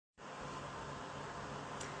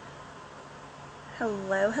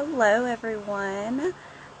Hello, hello everyone.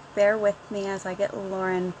 Bear with me as I get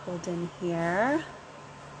Lauren pulled in here.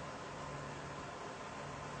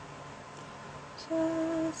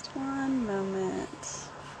 Just one moment.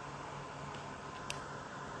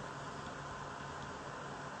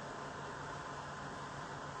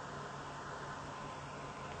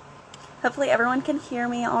 Hopefully everyone can hear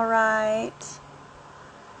me all right.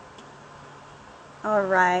 All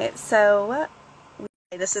right, so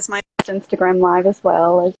this is my Instagram Live as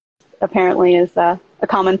well, as apparently is a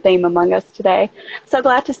common theme among us today. So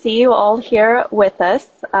glad to see you all here with us.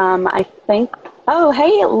 I think, oh,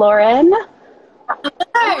 hey, Lauren.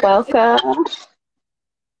 Welcome.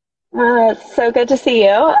 So good to see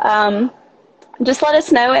you. Just let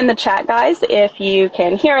us know in the chat, guys, if you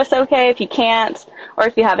can hear us okay, if you can't, or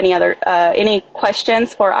if you have any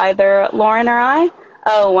questions for either Lauren or I.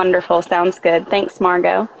 Oh, wonderful. Sounds good. Thanks,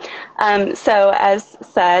 Margot. So as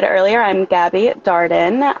said earlier, I'm Gabby at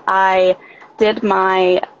Darden. I did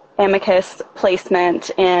my Amicus placement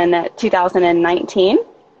in 2019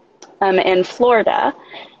 in Florida.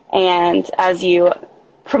 And as you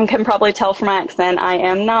can probably tell from my accent, I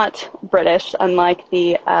am not British, unlike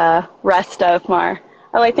the rest of my...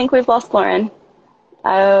 Oh, I think we've lost Lauren.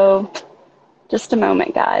 Oh, just a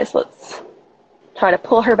moment, guys. Let's try to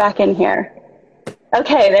pull her back in here.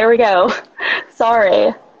 Okay, there we go.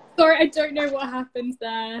 Sorry, I don't know what happened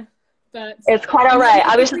there, but... It's quite all right.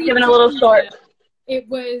 I was just giving a little short... It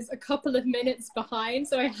was a couple of minutes behind,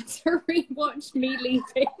 so I had to rewatch me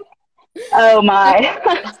leaving. Oh, my.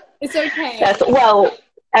 It's okay. Yes, well,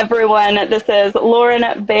 everyone, this is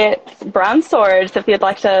Lauren Bates-Brownsword. So if you'd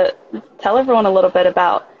like to tell everyone a little bit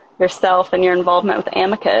about yourself and your involvement with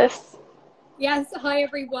Amicus. Yes, hi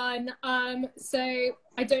everyone. So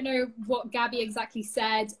I don't know what Gabby exactly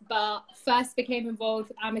said, but first became involved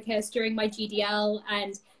with Amicus during my GDL,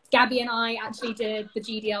 and Gabby and I actually did the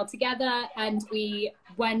GDL together, and we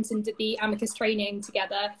went and did the Amicus training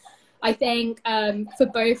together. I think for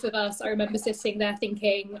both of us, I remember sitting there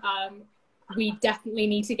thinking we definitely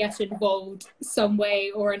need to get involved some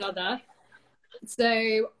way or another.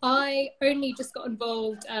 So I only just got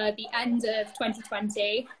involved at the end of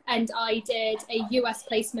 2020, and I did a US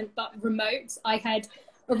placement but remote. I had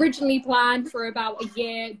originally planned for about a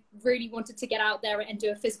year, really wanted to get out there and do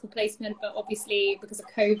a physical placement, but obviously because of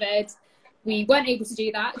COVID, we weren't able to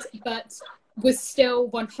do that, but was still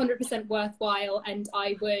 100% worthwhile, and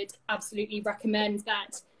I would absolutely recommend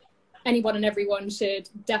that anyone and everyone should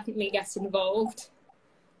definitely get involved.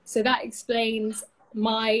 So that explains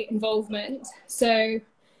my involvement. So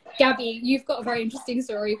Gabby, you've got a very interesting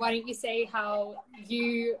story. Why don't you say how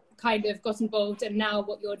you kind of got involved and now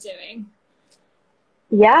what you're doing?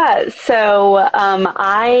 Yeah, so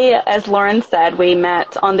as Lauren said, we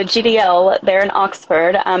met on the GDL there in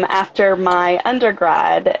Oxford after my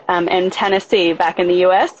undergrad in Tennessee back in the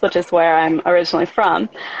US, which is where I'm originally from.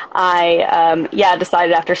 I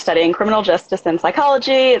decided after studying criminal justice and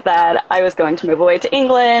psychology that I was going to move away to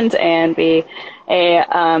England and be a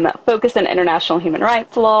focus in international human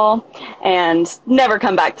rights law and never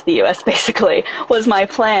come back to the US, basically, was my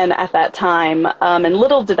plan at that time. And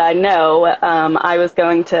little did I know I was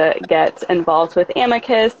going to get involved with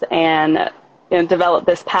Amicus and develop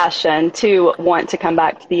this passion to want to come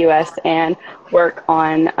back to the US and work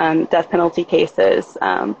on death penalty cases.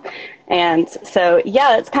 And so,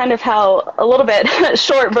 yeah, it's kind of how, a little bit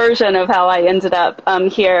short version of how I ended up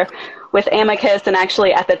here with Amicus. And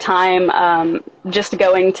actually at the time, just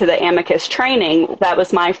going to the Amicus training, that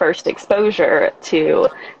was my first exposure to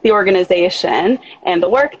the organization and the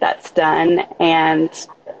work that's done. And,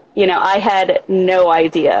 I had no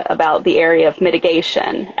idea about the area of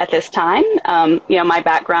mitigation at this time. My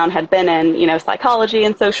background had been in, psychology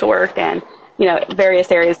and social work and,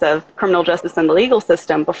 various areas of criminal justice and the legal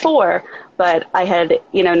system before, but I had,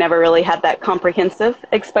 never really had that comprehensive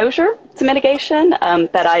exposure to mitigation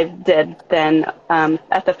that I did then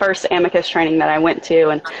at the first Amicus training that I went to,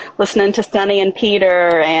 and listening to Sunny and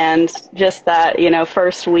Peter and just that,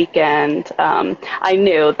 first weekend, I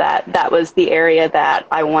knew that that was the area that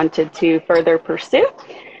I wanted to further pursue.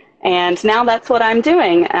 And now that's what I'm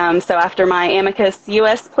doing. So after my Amicus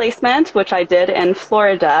US placement, which I did in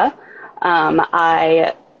Florida,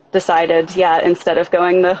 I decided, instead of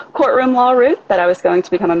going the courtroom law route, that I was going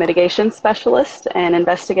to become a mitigation specialist and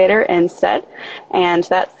investigator instead. And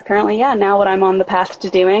that's currently, now what I'm on the path to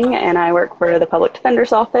doing. And I work for the public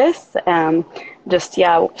defender's office.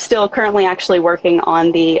 Still currently actually working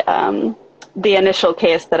on the initial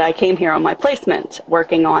case that I came here on my placement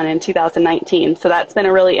working on in 2019. So that's been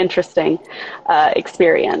a really interesting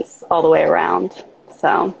experience all the way around.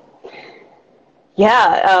 So,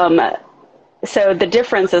 So the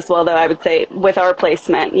difference as well, though, I would say with our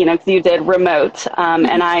placement, you know, 'cause you did remote,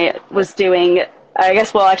 and I was doing, I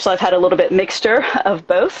guess, well, actually, I've had a little bit mixture of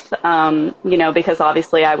both, you know, because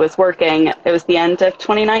obviously I was working, it was the end of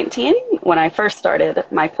 2019 when I first started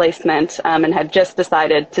my placement, and had just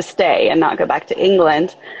decided to stay and not go back to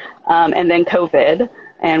England, and then COVID,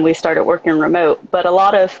 and we started working remote. But a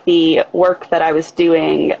lot of the work that I was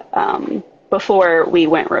doing, before we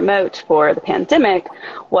went remote for the pandemic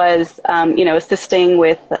was, you know, assisting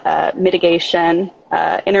with mitigation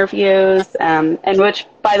interviews, and which,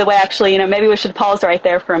 by the way, actually, you know, maybe we should pause right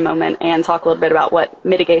there for a moment and talk a little bit about what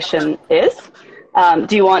mitigation is.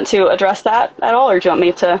 Do you want to address that at all, or do you want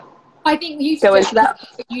me to I think you should go into that?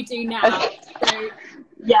 what you do now. Okay. So,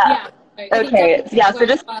 Yeah. I Okay. think Yeah. So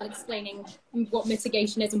just explaining what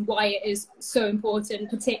mitigation is and why it is so important,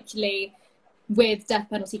 particularly with death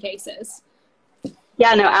penalty cases.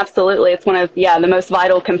 Yeah, no, absolutely. It's one of, the most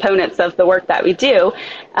vital components of the work that we do.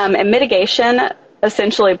 And mitigation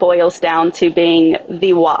essentially boils down to being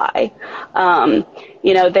the why.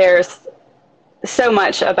 You know, there's so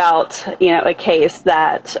much about, you know, a case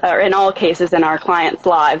that, or in all cases in our clients'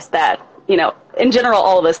 lives that, you know, in general,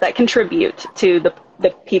 all of us that contribute to the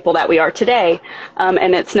people that we are today.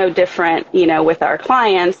 And it's no different, you know, with our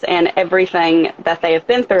clients and everything that they have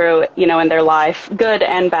been through, you know, in their life, good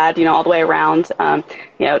and bad, you know, all the way around,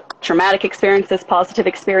 you know, traumatic experiences, positive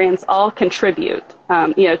experience, all contribute,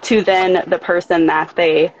 you know, to then the person that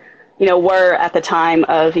they, you know, were at the time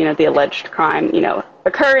of, you know, the alleged crime, you know,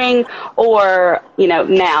 occurring, or, you know,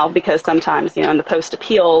 now, because sometimes, you know, in the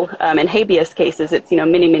post-appeal and habeas cases, it's, you know,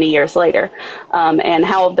 many, many years later, and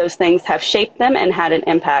how those things have shaped them and had an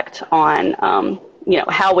impact on, you know,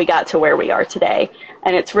 how we got to where we are today.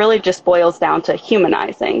 And it's really just boils down to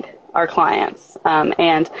humanizing our clients,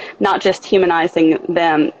 and not just humanizing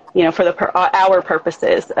them, you know, for our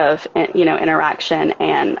purposes of, you know, interaction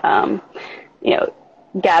and, you know,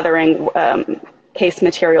 gathering case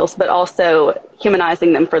materials, but also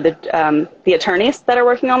humanizing them for the attorneys that are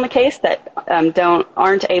working on the case that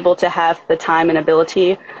aren't able to have the time and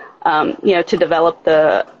ability, you know, to develop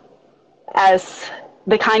the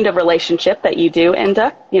kind of relationship that you do end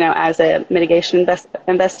up, you know, as a mitigation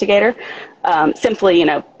investigator. Simply, you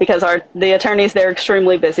know, because the attorneys, they're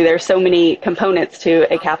extremely busy. There's so many components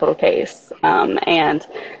to a capital case, and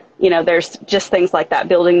you know, there's just things like that,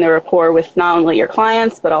 building the rapport with not only your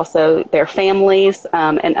clients, but also their families,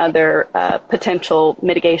 and other potential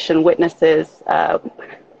mitigation witnesses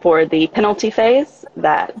for the penalty phase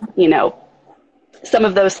that, you know, some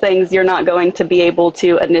of those things you're not going to be able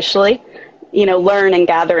to initially, you know, learn and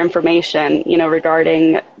gather information, you know,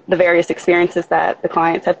 regarding the various experiences that the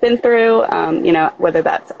clients have been through, you know, whether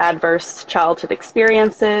that's adverse childhood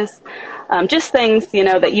experiences, just things, you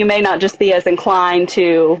know, that you may not just be as inclined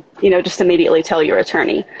to, you know, just immediately tell your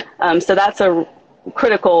attorney. So that's a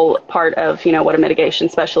critical part of, you know, what a mitigation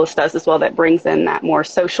specialist does as well, that brings in that more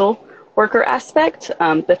social worker aspect.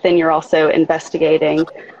 But then you're also investigating,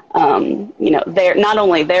 you know, not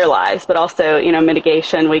only their lives, but also, you know,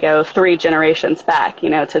 mitigation. We go 3 generations back, you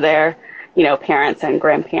know, to their, you know, parents and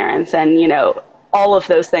grandparents. And, you know, all of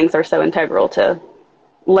those things are so integral to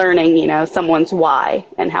learning, you know, someone's why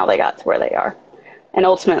and how they got to where they are. And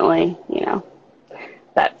ultimately, you know,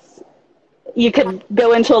 you could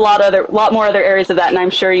go into a lot more other areas of that, and I'm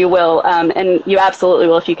sure you will. And you absolutely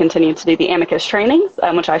will if you continue to do the Amicus trainings,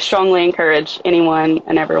 which I strongly encourage anyone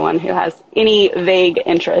and everyone who has any vague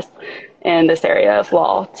interest in this area of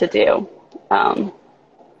law to do.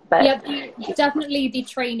 But yeah, definitely the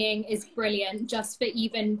training is brilliant, just for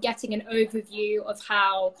even getting an overview of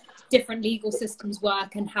how different legal systems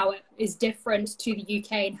work and how it is different to the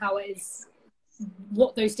UK, and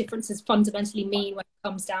what those differences fundamentally mean when it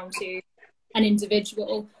comes down to an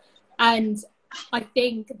individual. And I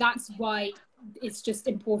think that's why it's just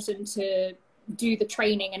important to do the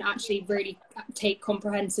training and actually really take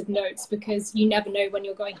comprehensive notes, because you never know when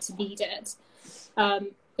you're going to need it,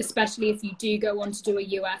 especially if you do go on to do a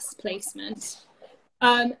US placement.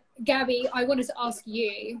 Gabby, I wanted to ask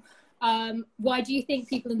you, why do you think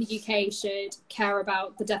people in the UK should care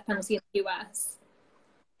about the death penalty in the US?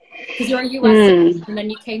 Because you're a US citizen, and then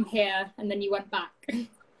you came here and then you went back.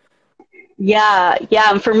 Yeah.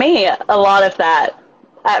 And for me, a lot of that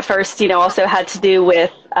at first, you know, also had to do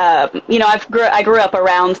with, you know, I grew up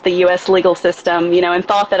around the U.S. legal system, you know, and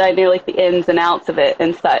thought that I knew like the ins and outs of it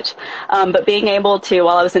and such. But being able to,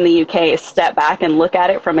 while I was in the UK, step back and look at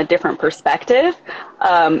it from a different perspective,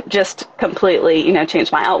 just completely, you know,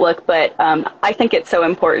 changed my outlook. But I think it's so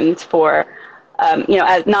important for, you know,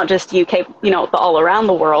 as not just UK, you know, but all around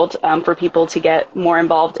the world, for people to get more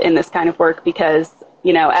involved in this kind of work, because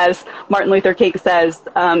as Martin Luther King says,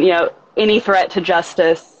 any threat to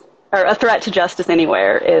justice, or a threat to justice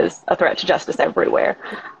anywhere is a threat to justice everywhere.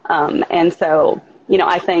 And so,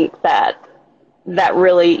 I think that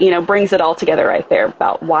really, brings it all together right there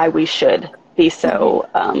about why we should be so,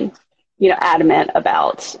 adamant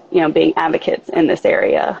about, being advocates in this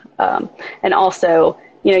area. And also,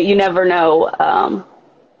 you never know,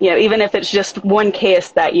 even if it's just one case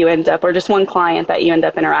that you end up, or just one client that you end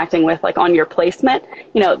up interacting with, like on your placement,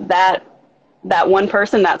 that one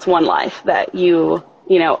person, that's one life that you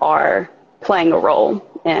are playing a role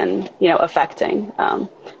in, affecting.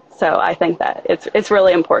 So I think that it's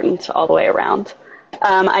really important all the way around.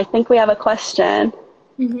 I think we have a question.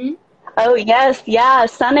 Mm-hmm. Oh, yes. Yeah.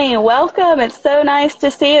 Sunny, welcome. It's so nice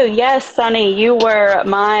to see you. Yes, Sunny, you were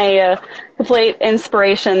my complete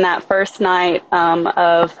inspiration that first night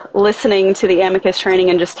of listening to the Amicus training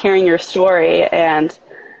and just hearing your story. And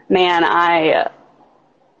man, I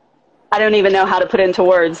don't even know how to put into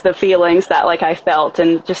words the feelings that I felt,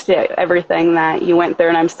 and just everything that you went through.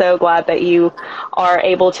 And I'm so glad that you are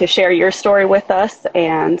able to share your story with us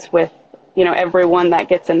and with, everyone that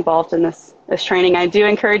gets involved in this training. I do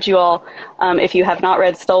encourage you all, if you have not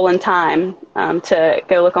read Stolen Time, to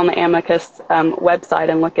go look on the Amicus website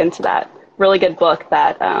and look into that really good book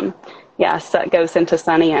that, goes into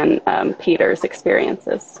Sunny and Peter's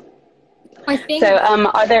experiences. I think. So,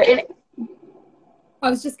 are there any? I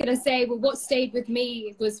was just going to say, well, what stayed with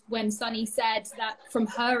me was when Sunny said that from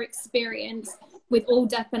her experience with all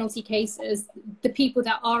death penalty cases, the people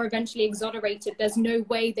that are eventually exonerated, there's no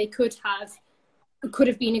way they could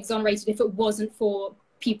have been exonerated if it wasn't for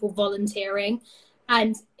people volunteering.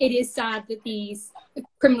 And it is sad that these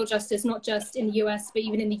criminal justice, not just in the US, but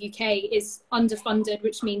even in the UK, is underfunded,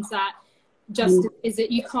 which means that justice is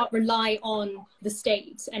that you can't rely on the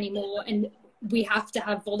state anymore. And we have to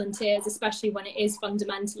have volunteers, especially when it is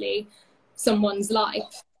fundamentally someone's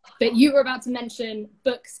life. But you were about to mention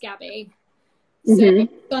books, Gabby. So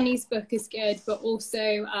Sunny's book is good, but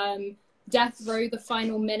also Death Row, The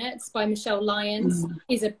Final Minutes by Michelle Lyons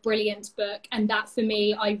is a brilliant book. And that, for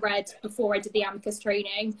me, I read before I did the Amicus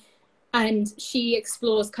training. And she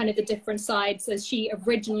explores kind of the different sides, as she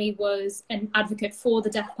originally was an advocate for the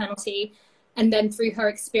death penalty. And then through her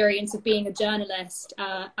experience of being a journalist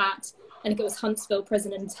at, I think it was Huntsville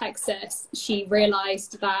Prison in Texas, she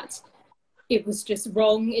realized that it was just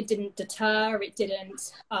wrong. It didn't deter, it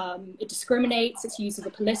discriminates, it's used as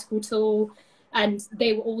a political tool. And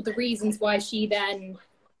they were all the reasons why she then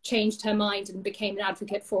changed her mind and became an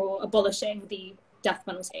advocate for abolishing the death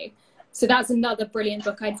penalty. So that's another brilliant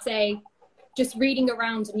book. I'd say just reading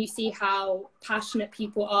around and you see how passionate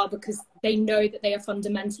people are because they know that they are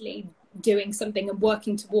fundamentally doing something and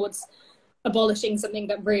working towards abolishing something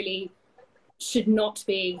that really should not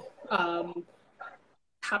be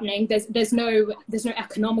happening. There's no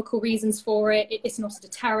economical reasons for it. It's not a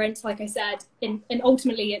deterrent, like I said, and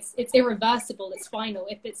ultimately it's irreversible. It's final.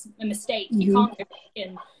 If it's a mistake, you can't go back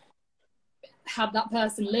and have that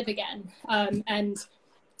person live again. And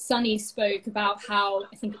Sunny spoke about how,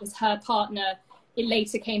 I think it was her partner, it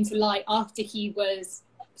later came to light after he was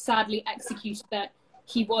sadly executed that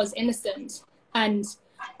he was innocent. And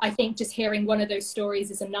I think just hearing one of those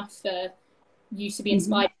stories is enough for you to be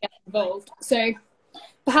inspired to get involved. So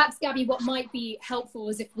perhaps, Gabby, what might be helpful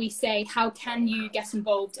is if we say, how can you get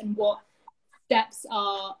involved and what steps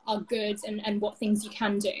are good and what things you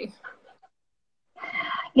can do?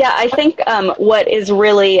 Yeah, I think what is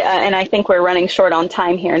really, and I think we're running short on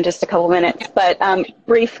time here in just a couple minutes, but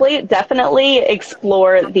briefly, definitely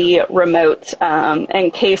explore the remote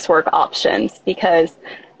and casework options, because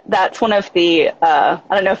that's one of the, I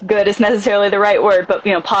don't know if good is necessarily the right word, but,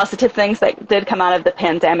 positive things that did come out of the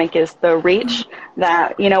pandemic is the reach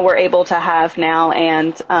that, we're able to have now.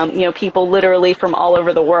 And, people literally from all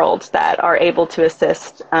over the world that are able to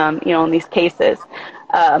assist, in these cases.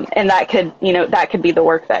 And that could be the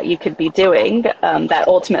work that you could be doing, that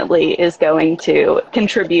ultimately is going to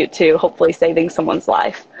contribute to hopefully saving someone's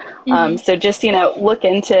life. So just, look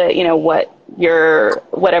into,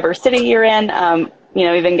 whatever city you're in,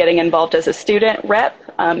 even getting involved as a student rep,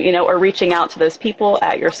 or reaching out to those people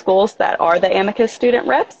at your schools that are the Amicus student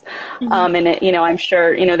reps. And, I'm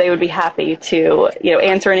sure, they would be happy to,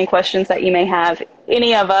 answer any questions that you may have.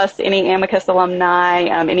 Any of us, any Amicus alumni,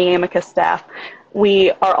 any Amicus staff,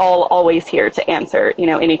 we are all always here to answer,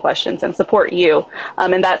 any questions and support you.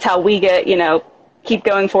 And that's how we get, keep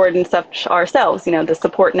going forward and such ourselves, the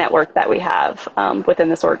support network that we have within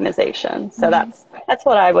this organization. So that's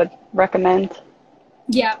what I would recommend.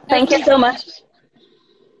 Yeah. Thank you so much.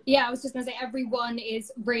 Yeah, I was just going to say, everyone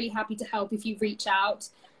is really happy to help if you reach out.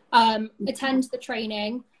 attend the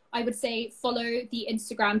training. I would say follow the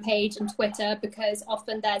Instagram page and Twitter, because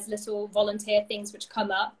often there's little volunteer things which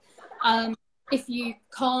come up. If you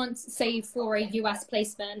can't save for a US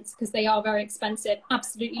placement, because they are very expensive,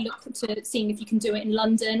 absolutely look to seeing if you can do it in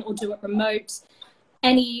London or do it remote.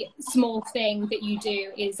 Any small thing that you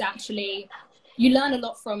do is actually, you learn a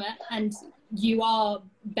lot from it, and you are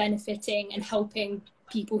benefiting and helping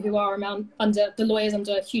people who are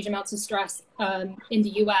under huge amounts of stress in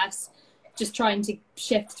the US, just trying to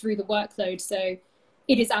shift through the workload. So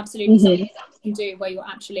it is absolutely something you can do where you're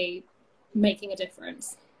actually making a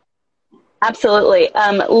difference. Absolutely.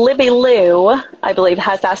 Libby Lou, I believe,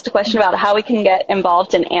 has asked a question about how we can get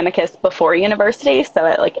involved in Amicus before university, so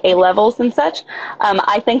at like A levels and such.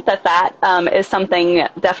 I think that is something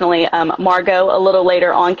definitely Margot a little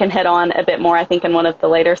later on can hit on a bit more, I think, in one of the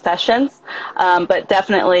later sessions. But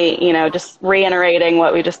definitely, just reiterating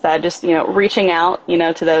what we just said, just, reaching out,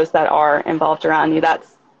 to those that are involved around you. That's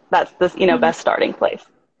the, best starting place.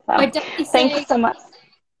 So, I definitely thanks so much.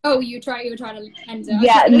 Oh, you were trying to end it.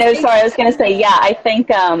 Yeah, no, sorry. I was going to say, yeah, I think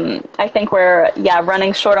we're,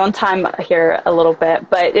 running short on time here a little bit,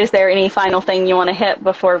 but is there any final thing you want to hit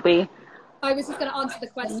before we? I was just going to answer the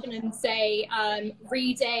question and say,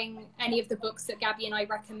 reading any of the books that Gabby and I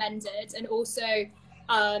recommended, and also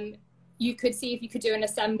you could see if you could do an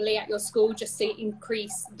assembly at your school just to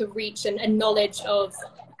increase the reach and knowledge of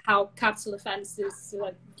how capital offences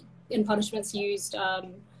and punishments used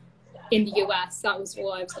in the US. That was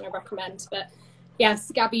all I was going to recommend. But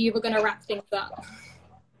yes, Gabby, you were going to wrap things up.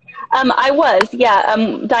 I was, yeah.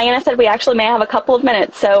 Diana said we actually may have a couple of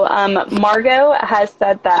minutes. So Margot has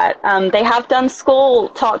said that they have done school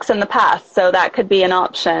talks in the past, so that could be an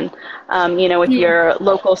option, with your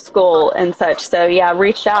local school and such. So yeah,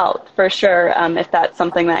 reach out for sure if that's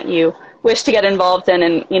something that you wish to get involved in,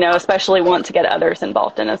 and especially want to get others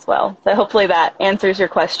involved in as well. So hopefully that answers your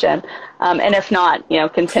question, and if not,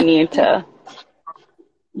 continue to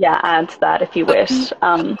add to that if you wish.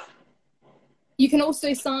 You can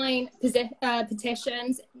also sign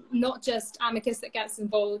petitions, not just Amicus that gets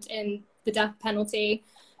involved in the death penalty,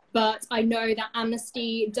 but I know that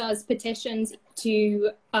Amnesty does petitions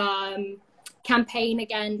to campaign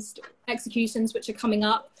against executions which are coming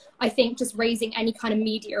up. I think just raising any kind of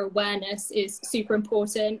media awareness is super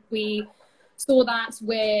important. We saw that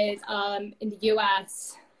with, in the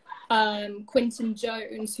US, Quinton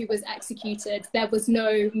Jones, who was executed. There was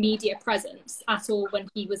no media presence at all when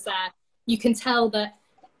he was there. You can tell that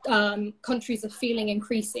countries are feeling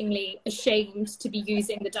increasingly ashamed to be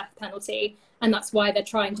using the death penalty, and that's why they're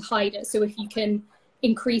trying to hide it. So if you can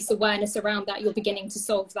increase awareness around that, you're beginning to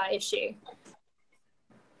solve that issue.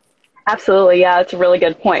 Absolutely, yeah, it's a really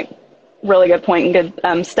good point. Really good point, and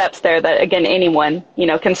good steps there that, again, anyone,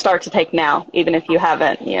 can start to take now, even if you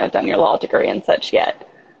haven't, done your law degree and such yet.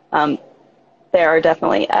 There are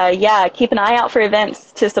definitely, keep an eye out for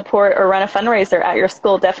events to support or run a fundraiser at your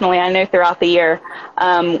school. Definitely, I know throughout the year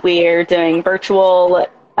we're doing virtual,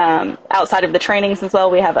 outside of the trainings as well.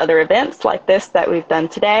 We have other events like this that we've done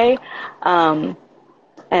today. And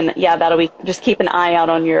yeah, that'll be, just keep an eye out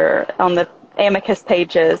on the Amicus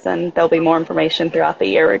pages, and there'll be more information throughout the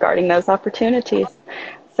year regarding those opportunities.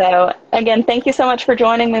 So again, thank you so much for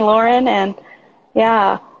joining me, Lauren, and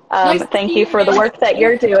thank you for the work that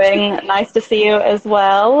you're doing. Nice to see you as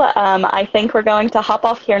well. I think we're going to hop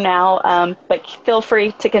off here now, but feel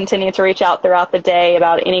free to continue to reach out throughout the day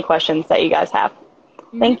about any questions that you guys have.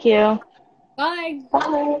 Thank you. Bye.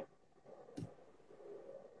 Bye.